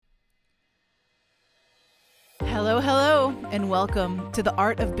Hello, hello, and welcome to The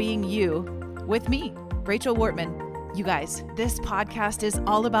Art of Being You with me, Rachel Wortman. You guys, this podcast is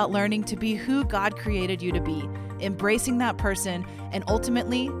all about learning to be who God created you to be, embracing that person, and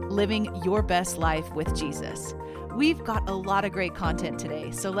ultimately living your best life with Jesus. We've got a lot of great content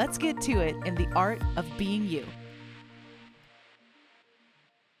today, so let's get to it in The Art of Being You.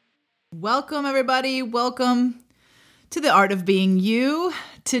 Welcome, everybody. Welcome to The Art of Being You.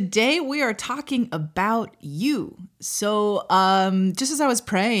 Today we are talking about you. So just as I was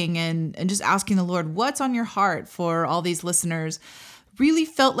praying and just asking the Lord, what's on your heart for all these listeners, really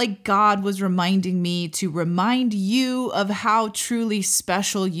felt like God was reminding me to remind you of how truly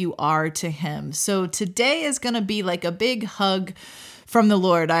special you are to Him. So today is going to be like a big hug from the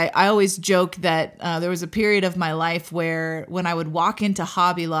Lord. I always joke that there was a period of my life where when I would walk into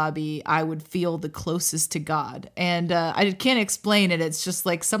Hobby Lobby, I would feel the closest to God. And I can't explain it. It's just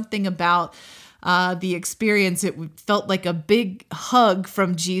like something about the experience. It felt like a big hug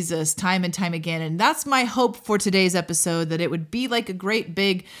from Jesus time and time again. And that's my hope for today's episode, that it would be like a great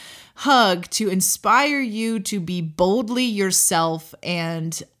big hug to inspire you to be boldly yourself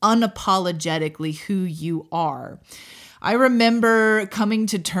and unapologetically who you are. I remember coming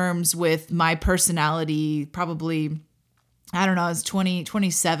to terms with my personality probably, I don't know, I was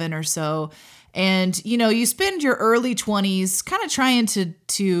 27 or so. And, you know, you spend your early 20s kind of trying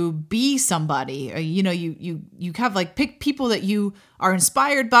to be somebody. You know, you have like pick people that you are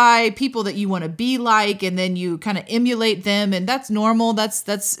inspired by, people that you want to be like, and then you kind of emulate them. And that's normal.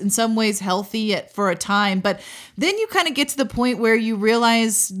 That's in some ways healthy for a time. But then you kind of get to the point where you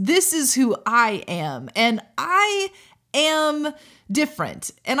realize this is who I am. And I am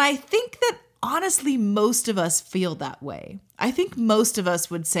different. And I think that honestly, most of us feel that way. I think most of us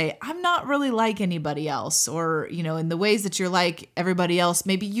would say, I'm not really like anybody else, or, you know, in the ways that you're like everybody else,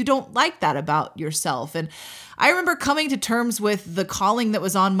 maybe you don't like that about yourself. And I remember coming to terms with the calling that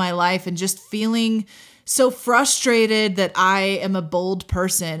was on my life and just feeling so frustrated that I am a bold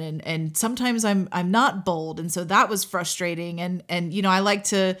person, and sometimes I'm not bold, and so that was frustrating. And you know, I like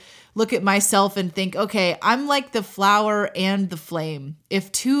to look at myself and think, okay, I'm like the flower and the flame.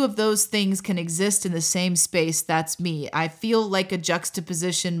 If two of those things can exist in the same space, that's me. I feel like a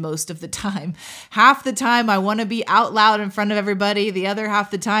juxtaposition most of the time. Half the time I want to be out loud in front of everybody. The other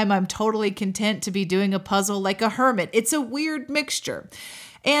half the time I'm totally content to be doing a puzzle like a hermit. It's a weird mixture.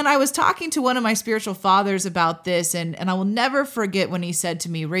 And I was talking to one of my spiritual fathers about this, and I will never forget when he said to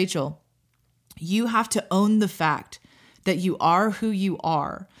me, Rachel, you have to own the fact that you are who you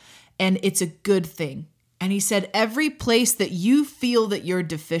are, and it's a good thing. And he said, every place that you feel that you're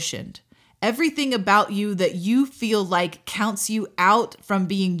deficient, everything about you that you feel like counts you out from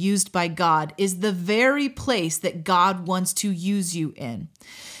being used by God is the very place that God wants to use you in.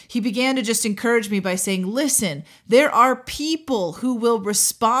 He began to just encourage me by saying, listen, there are people who will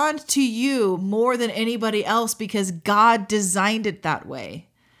respond to you more than anybody else because God designed it that way.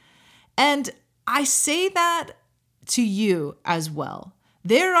 And I say that to you as well.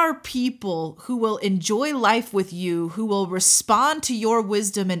 There are people who will enjoy life with you, who will respond to your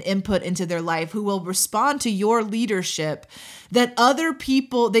wisdom and input into their life, who will respond to your leadership, that other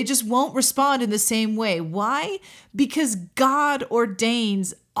people, they just won't respond in the same way. Why? Because God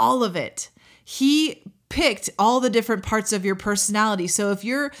ordains all of it. He picked all the different parts of your personality. So if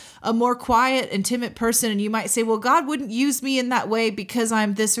you're a more quiet and timid person, and you might say, well, God wouldn't use me in that way because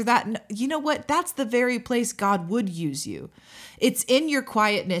I'm this or that. No, you know what? That's the very place God would use you. It's in your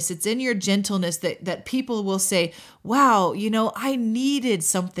quietness, it's in your gentleness that people will say, wow, you know, I needed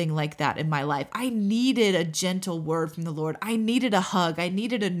something like that in my life. I needed a gentle word from the Lord. I needed a hug. I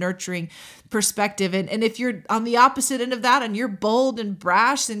needed a nurturing perspective. And if you're on the opposite end of that and you're bold and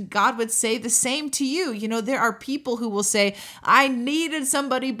brash, then God would say the same to you. You know, there are people who will say, I needed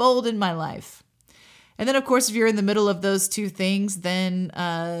somebody bold in my life. And then, of course, if you're in the middle of those two things, then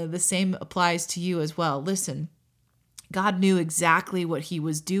the same applies to you as well. Listen. God knew exactly what He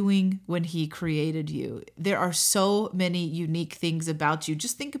was doing when He created you. There are so many unique things about you.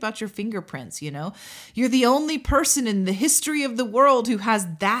 Just think about your fingerprints, you know? You're the only person in the history of the world who has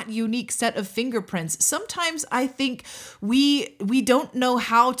that unique set of fingerprints. Sometimes I think we don't know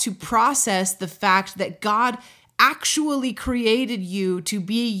how to process the fact that God actually created you to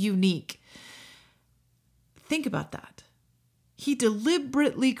be unique. Think about that. He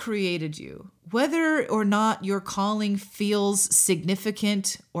deliberately created you. Whether or not your calling feels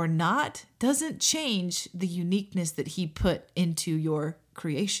significant or not doesn't change the uniqueness that He put into your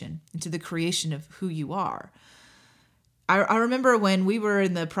creation, into the creation of who you are. I remember when we were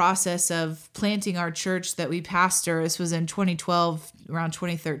in the process of planting our church that we pastor, this was in 2012, around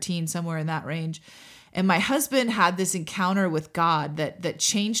 2013, somewhere in that range. And my husband had this encounter with God that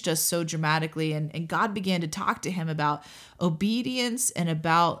changed us so dramatically. And God began to talk to him about obedience and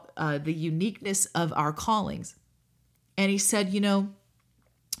about the uniqueness of our callings. And he said,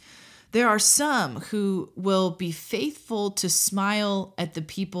 there are some who will be faithful to smile at the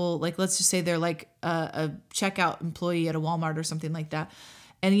people. Like, let's just say they're like a checkout employee at a Walmart or something like that.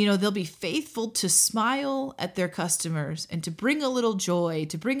 And, they'll be faithful to smile at their customers and to bring a little joy,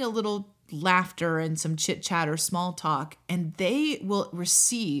 to bring a little laughter and some chit chat or small talk. And they will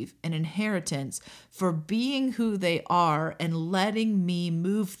receive an inheritance for being who they are and letting me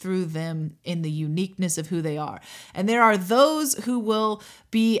move through them in the uniqueness of who they are. And there are those who will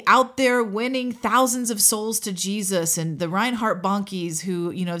be out there winning thousands of souls to Jesus, and the Reinhard Bonnke's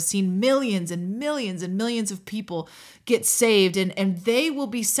who, have seen millions and millions and millions of people get saved, and they will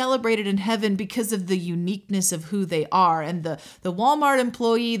be celebrated in heaven because of the uniqueness of who they are. And the Walmart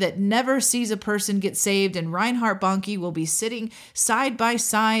employee that never sees a person get saved and Reinhard Bonnke will be sitting side by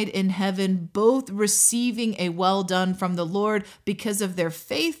side in heaven, both receiving a well done from the Lord because of their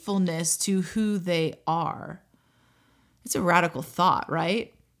faithfulness to who they are. It's a radical thought,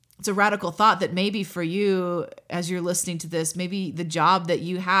 right? It's a radical thought that maybe for you, as you're listening to this, maybe the job that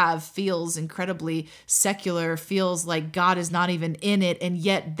you have feels incredibly secular, feels like God is not even in it. And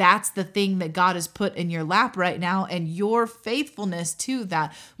yet that's the thing that God has put in your lap right now. And your faithfulness to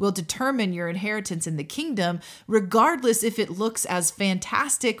that will determine your inheritance in the kingdom, regardless if it looks as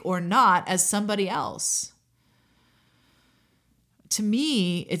fantastic or not as somebody else. To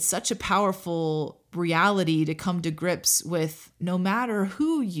me, it's such a powerful reality to come to grips with. No matter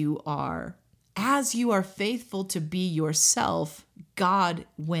who you are, as you are faithful to be yourself, God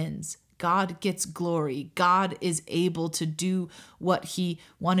wins. God gets glory. God is able to do what he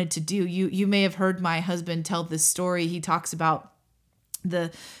wanted to do. You may have heard my husband tell this story. He talks about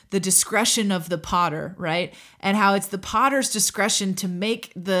the discretion of the potter, right? And how it's the potter's discretion to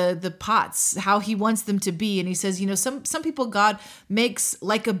make the pots how he wants them to be. And he says, some people God makes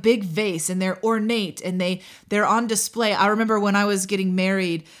like a big vase and they're ornate and they're on display. I remember when I was getting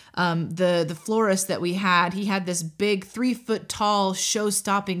married, the florist that we had, he had this big 3-foot tall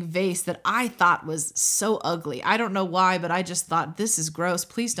show-stopping vase that I thought was so ugly. I don't know why, but I just thought, this is gross.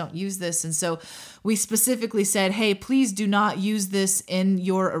 Please don't use this. And so we specifically said, hey, please do not use this in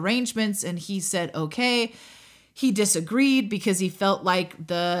your arrangements. And he said, okay. He disagreed because he felt like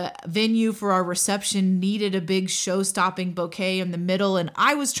the venue for our reception needed a big show-stopping bouquet in the middle. And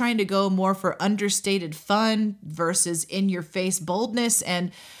I was trying to go more for understated fun versus in-your-face boldness.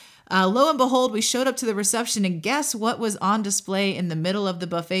 And lo and behold, we showed up to the reception, and guess what was on display in the middle of the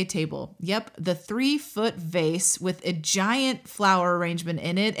buffet table? Yep, the 3-foot vase with a giant flower arrangement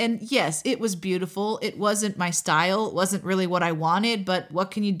in it. And yes, it was beautiful. It wasn't my style. It wasn't really what I wanted, but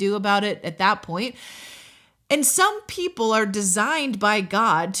what can you do about it at that point? And some people are designed by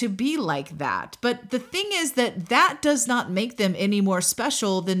God to be like that. But the thing is that does not make them any more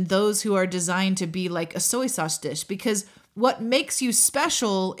special than those who are designed to be like a soy sauce dish, because what makes you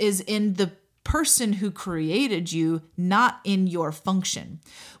special is in the person who created you, not in your function.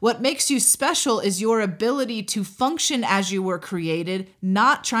 What makes you special is your ability to function as you were created,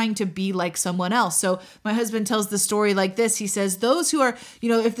 not trying to be like someone else. So my husband tells the story like this. He says, those who are,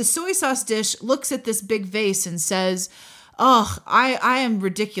 if the soy sauce dish looks at this big vase and says, oh, I am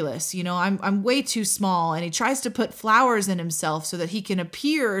ridiculous. I'm way too small. And he tries to put flowers in himself so that he can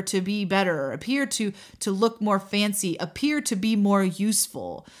appear to be better, appear to look more fancy, appear to be more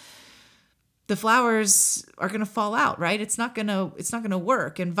useful. The flowers are going to fall out, right? It's not going to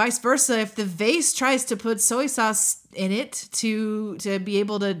work. And vice versa, if the vase tries to put soy sauce in it to be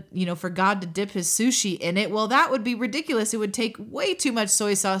able to, for God to dip his sushi in it, well, that would be ridiculous. It would take way too much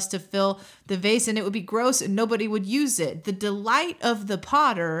soy sauce to fill the vase, and it would be gross and nobody would use it. The delight of the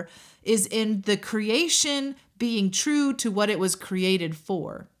potter is in the creation being true to what it was created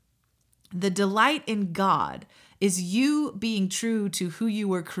for. The delight in God is you being true to who you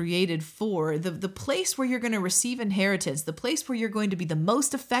were created for. The place where you're going to receive inheritance, the place where you're going to be the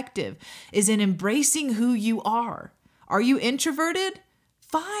most effective is in embracing who you are. Are you introverted?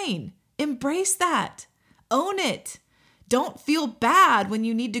 Fine. Embrace that. Own it. Don't feel bad when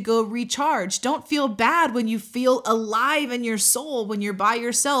you need to go recharge. Don't feel bad when you feel alive in your soul when you're by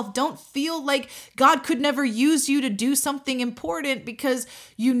yourself. Don't feel like God could never use you to do something important because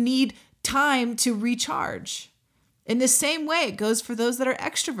you need time to recharge. In the same way, it goes for those that are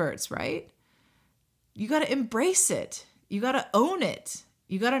extroverts, right? You got to embrace it. You got to own it.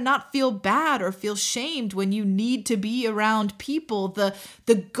 You got to not feel bad or feel shamed when you need to be around people. The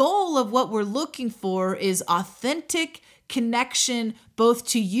goal of what we're looking for is authentic connection both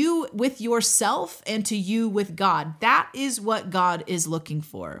to you with yourself and to you with God. That is what God is looking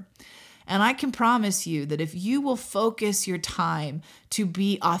for. And I can promise you that if you will focus your time to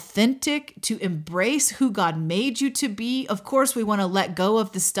be authentic, to embrace who God made you to be, of course, we want to let go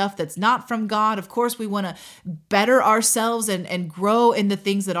of the stuff that's not from God. Of course, we want to better ourselves and grow in the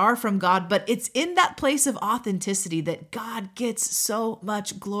things that are from God. But it's in that place of authenticity that God gets so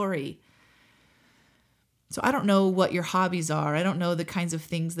much glory. So I don't know what your hobbies are. I don't know the kinds of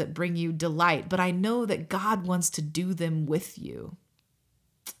things that bring you delight, but I know that God wants to do them with you.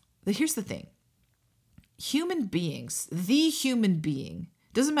 But here's the thing. Human beings, the human being,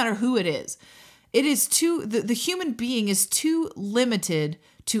 doesn't matter who it is the human being is too limited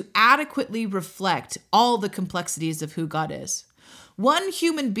to adequately reflect all the complexities of who God is. One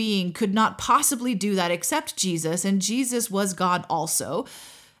human being could not possibly do that except Jesus, and Jesus was God also.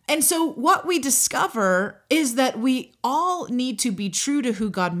 And so what we discover is that we all need to be true to who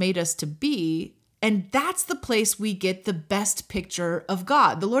God made us to be. And that's the place we get the best picture of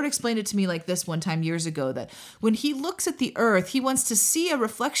God. The Lord explained it to me like this one time years ago, that when he looks at the earth, he wants to see a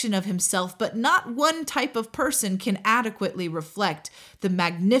reflection of himself, but not one type of person can adequately reflect the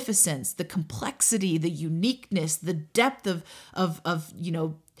magnificence, the complexity, the uniqueness, the depth of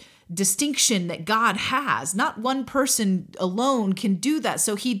distinction that God has. Not one person alone can do that.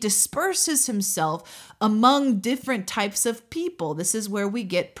 So he disperses himself among different types of people. This is where we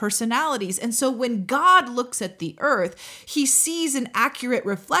get personalities. And so when God looks at the earth, he sees an accurate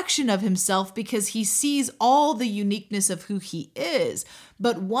reflection of himself because he sees all the uniqueness of who he is.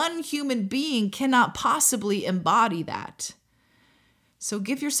 But one human being cannot possibly embody that. So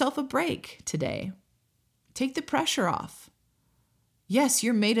give yourself a break today. Take the pressure off. Yes,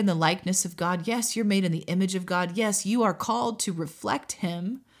 you're made in the likeness of God. Yes, you're made in the image of God. Yes, you are called to reflect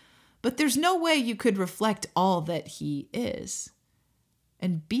him, but there's no way you could reflect all that he is.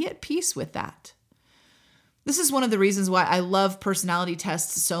 And be at peace with that. This is one of the reasons why I love personality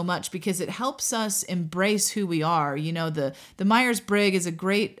tests so much, because it helps us embrace who we are. You know, the Myers-Briggs is a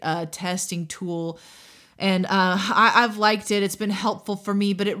great testing tool. And I've liked it. It's been helpful for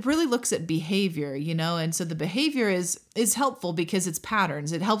me, but it really looks at behavior, you know? And so the behavior is helpful because it's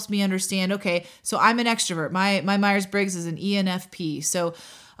patterns. It helps me understand, okay, so I'm an extrovert. My Myers-Briggs is an ENFP. So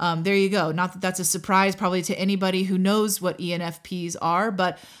there you go. Not that that's a surprise probably to anybody who knows what ENFPs are,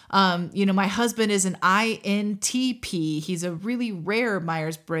 but my husband is an INTP. He's a really rare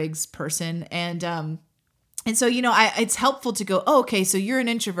Myers-Briggs person. And so, it's helpful to go, oh, okay, so you're an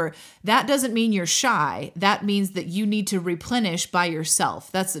introvert. That doesn't mean you're shy. That means that you need to replenish by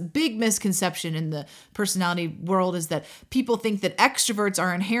yourself. That's a big misconception in the personality world, is that people think that extroverts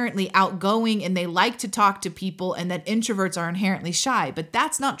are inherently outgoing and they like to talk to people, and that introverts are inherently shy. But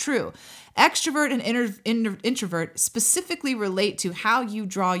that's not true. Extrovert and introvert specifically relate to how you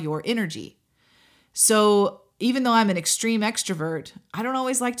draw your energy. So even though I'm an extreme extrovert, I don't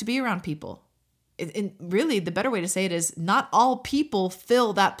always like to be around people. And really, the better way to say it is, not all people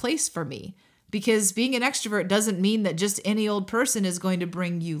fill that place for me, because being an extrovert doesn't mean that just any old person is going to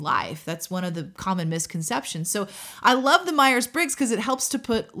bring you life. That's one of the common misconceptions. So I love the Myers-Briggs because it helps to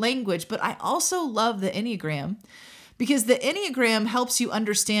put language, but I also love the Enneagram because the Enneagram helps you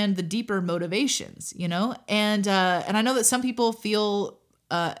understand the deeper motivations, and I know that some people feel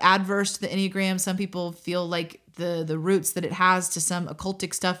adverse to the Enneagram. Some people feel like the roots that it has to some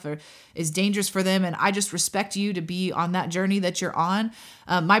occultic stuff is dangerous for them. And I just respect you to be on that journey that you're on.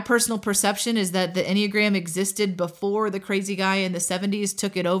 My personal perception is that the Enneagram existed before the crazy guy in the 70s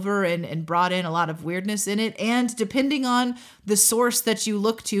took it over and brought in a lot of weirdness in it. And depending on the source that you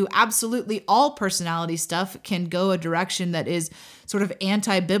look to, absolutely all personality stuff can go a direction that is sort of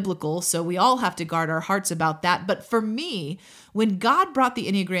anti-biblical. So we all have to guard our hearts about that. But for me, when God brought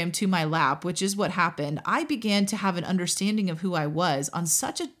the Enneagram to my lap, which is what happened, I began to have an understanding of who I was on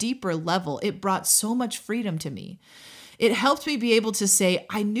such a deeper level. It brought so much freedom to me. It helped me be able to say,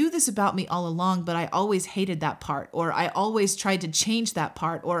 I knew this about me all along, but I always hated that part, or I always tried to change that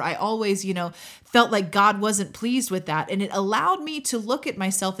part, or I always, felt like God wasn't pleased with that. And it allowed me to look at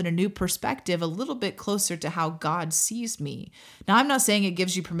myself in a new perspective, a little bit closer to how God sees me. Now, I'm not saying it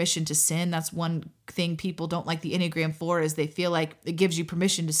gives you permission to sin. That's one thing people don't like the Enneagram for, is they feel like it gives you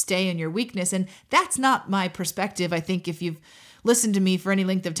permission to stay in your weakness. And that's not my perspective. I think if you've listened to me for any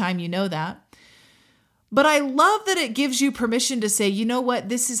length of time, you know that. But I love that it gives you permission to say, you know what,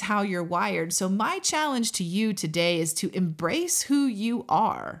 this is how you're wired. So my challenge to you today is to embrace who you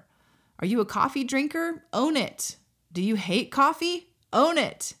are. Are you a coffee drinker? Own it. Do you hate coffee? Own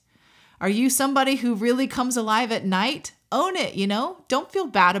it. Are you somebody who really comes alive at night? Own it, Don't feel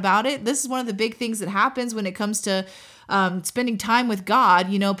bad about it. This is one of the big things that happens when it comes to spending time with God,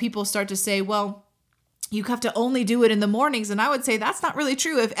 people start to say, well, you have to only do it in the mornings. And I would say that's not really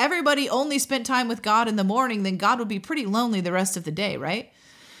true. If everybody only spent time with God in the morning, then God would be pretty lonely the rest of the day, right?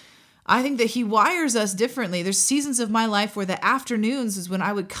 I think that he wires us differently. There's seasons of my life where the afternoons is when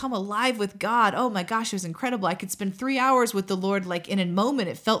I would come alive with God. Oh my gosh, it was incredible. I could spend 3 hours with the Lord like in a moment.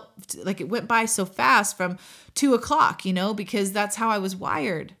 It felt like it went by so fast from 2:00, because that's how I was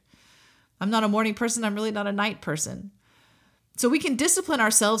wired. I'm not a morning person. I'm really not a night person. So we can discipline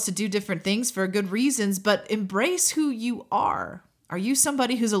ourselves to do different things for good reasons, but embrace who you are. Are you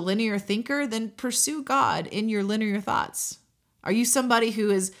somebody who's a linear thinker? Then pursue God in your linear thoughts. Are you somebody who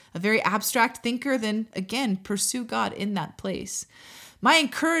is a very abstract thinker? Then again, pursue God in that place. My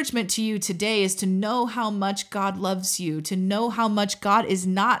encouragement to you today is to know how much God loves you, to know how much God is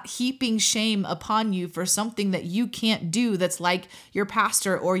not heaping shame upon you for something that you can't do that's like your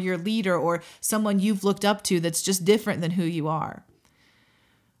pastor or your leader or someone you've looked up to that's just different than who you are.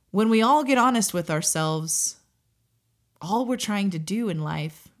 When we all get honest with ourselves, all we're trying to do in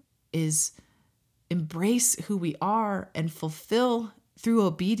life is embrace who we are and fulfill through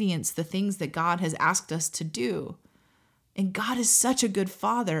obedience the things that God has asked us to do. And God is such a good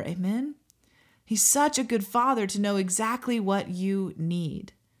father, amen? He's such a good father to know exactly what you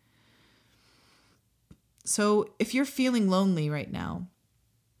need. So if you're feeling lonely right now,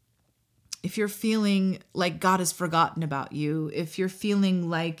 if you're feeling like God has forgotten about you, if you're feeling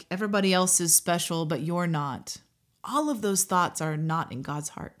like everybody else is special but you're not, all of those thoughts are not in God's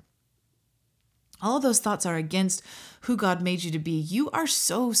heart. All of those thoughts are against who God made you to be. You are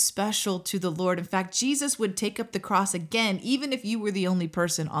so special to the Lord. In fact, Jesus would take up the cross again, even if you were the only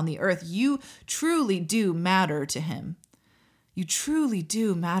person on the earth. You truly do matter to him. You truly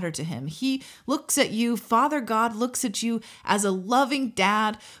do matter to him. He looks at you, Father God looks at you as a loving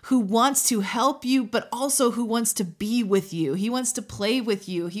dad who wants to help you, but also who wants to be with you. He wants to play with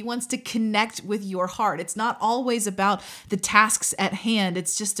you. He wants to connect with your heart. It's not always about the tasks at hand.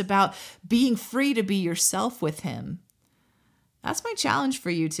 It's just about being free to be yourself with him. That's my challenge for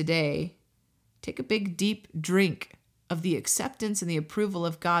you today. Take a big, deep drink of the acceptance and the approval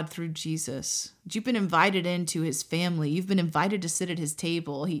of God through Jesus. You've been invited into his family. You've been invited to sit at his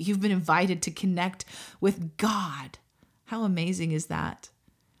table. You've been invited to connect with God. How amazing is that?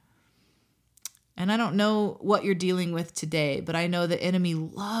 And I don't know what you're dealing with today, but I know the enemy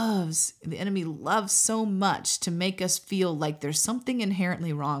loves so much to make us feel like there's something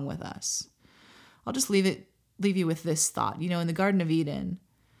inherently wrong with us. I'll just leave you with this thought. In the Garden of Eden,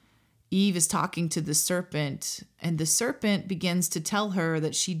 Eve is talking to the serpent, and the serpent begins to tell her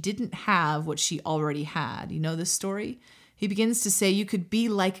that she didn't have what she already had. You know this story? He begins to say, you could be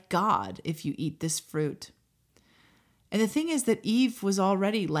like God if you eat this fruit. And the thing is that Eve was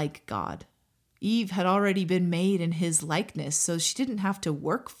already like God. Eve had already been made in his likeness, so she didn't have to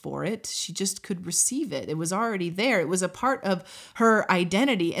work for it. She just could receive it. It was already there. It was a part of her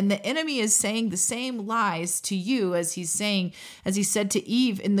identity. And the enemy is saying the same lies to you as he said to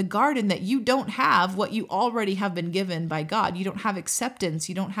Eve in the garden, that you don't have what you already have been given by God. You don't have acceptance.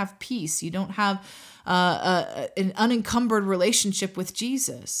 You don't have peace. You don't have an unencumbered relationship with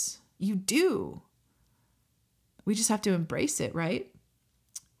Jesus. You do. We just have to embrace it, right?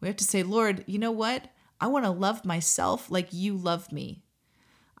 We have to say, Lord, you know what? I want to love myself like you love me.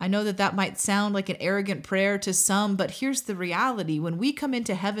 I know that might sound like an arrogant prayer to some, but here's the reality. When we come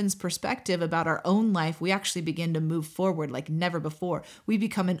into heaven's perspective about our own life, we actually begin to move forward like never before. We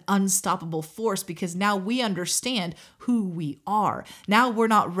become an unstoppable force because now we understand who we are. Now we're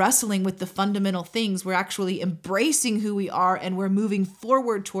not wrestling with the fundamental things. We're actually embracing who we are, and we're moving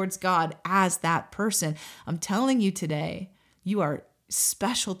forward towards God as that person. I'm telling you today, you are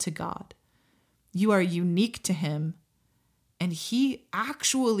special to God. You are unique to him. And he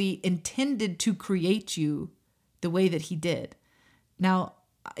actually intended to create you the way that he did. Now,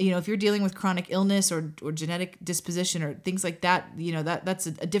 if you're dealing with chronic illness or genetic disposition or things like that, that's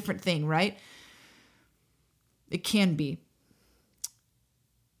a different thing, right? It can be.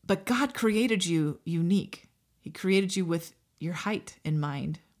 But God created you unique. He created you with your height in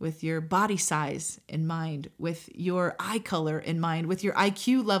mind, with your body size in mind, with your eye color in mind, with your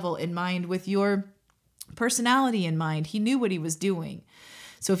IQ level in mind, with your personality in mind. He knew what he was doing.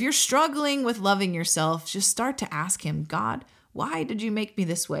 So if you're struggling with loving yourself, just start to ask him, God, why did you make me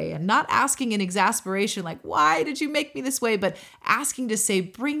this way? And not asking in exasperation, like, why did you make me this way? But asking to say,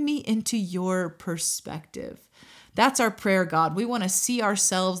 bring me into your perspective. That's our prayer, God. We want to see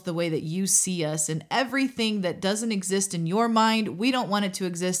ourselves the way that you see us, and everything that doesn't exist in your mind, we don't want it to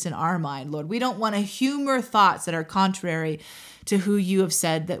exist in our mind, Lord. We don't want to humor thoughts that are contrary to who you have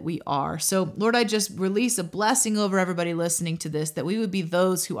said that we are. So, Lord, I just release a blessing over everybody listening to this, that we would be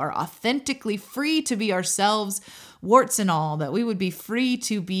those who are authentically free to be ourselves, warts and all, that we would be free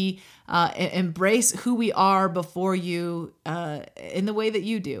to be embrace who we are before you in the way that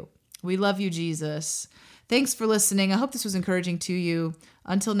you do. We love you, Jesus. Thanks for listening. I hope this was encouraging to you.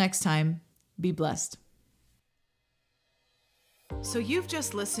 Until next time, be blessed. So you've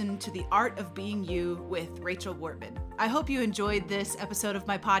just listened to The Art of Being You with Rachel Wortman. I hope you enjoyed this episode of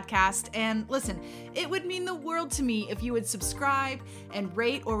my podcast. And listen, it would mean the world to me if you would subscribe and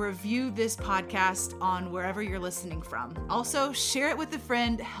rate or review this podcast on wherever you're listening from. Also, share it with a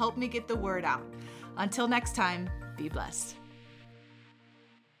friend. Help me get the word out. Until next time, be blessed.